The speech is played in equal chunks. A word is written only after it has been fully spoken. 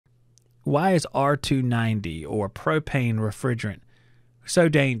Why is R290 or propane refrigerant so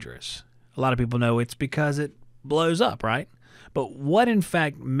dangerous? A lot of people know it's because it blows up, right? But what in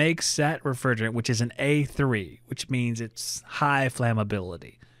fact makes that refrigerant, which is an A3, which means it's high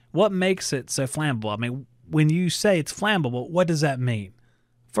flammability, what makes it so flammable? I mean, when you say it's flammable, what does that mean?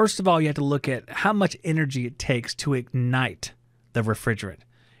 First of all, you have to look at how much energy it takes to ignite the refrigerant.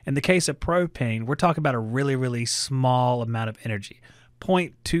 In the case of propane, we're talking about a really, really small amount of energy,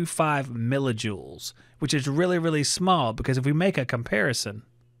 0.25 millijoules, which is really, really small because if we make a comparison,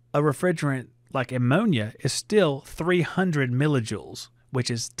 a refrigerant like ammonia is still 300 millijoules, which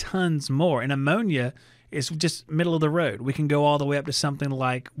is tons more. And ammonia is just middle of the road. We can go all the way up to something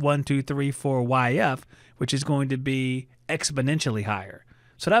like 1, 2, 3, 4 YF, which is going to be exponentially higher.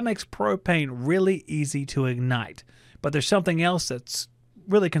 So that makes propane really easy to ignite. But there's something else that's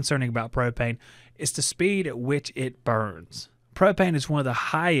really concerning about propane. It's the speed at which it burns. Propane is one of the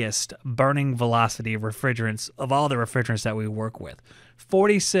highest burning velocity of refrigerants of all the refrigerants that we work with.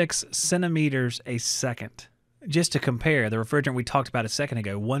 46 centimeters a second. Just to compare, the refrigerant we talked about a second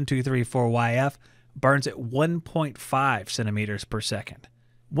ago, 1, 2, 3, 4 YF, burns at 1.5 centimeters per second.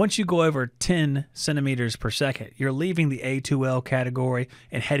 Once you go over 10 centimeters per second, you're leaving the A2L category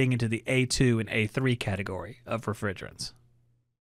and heading into the A2 and A3 category of refrigerants.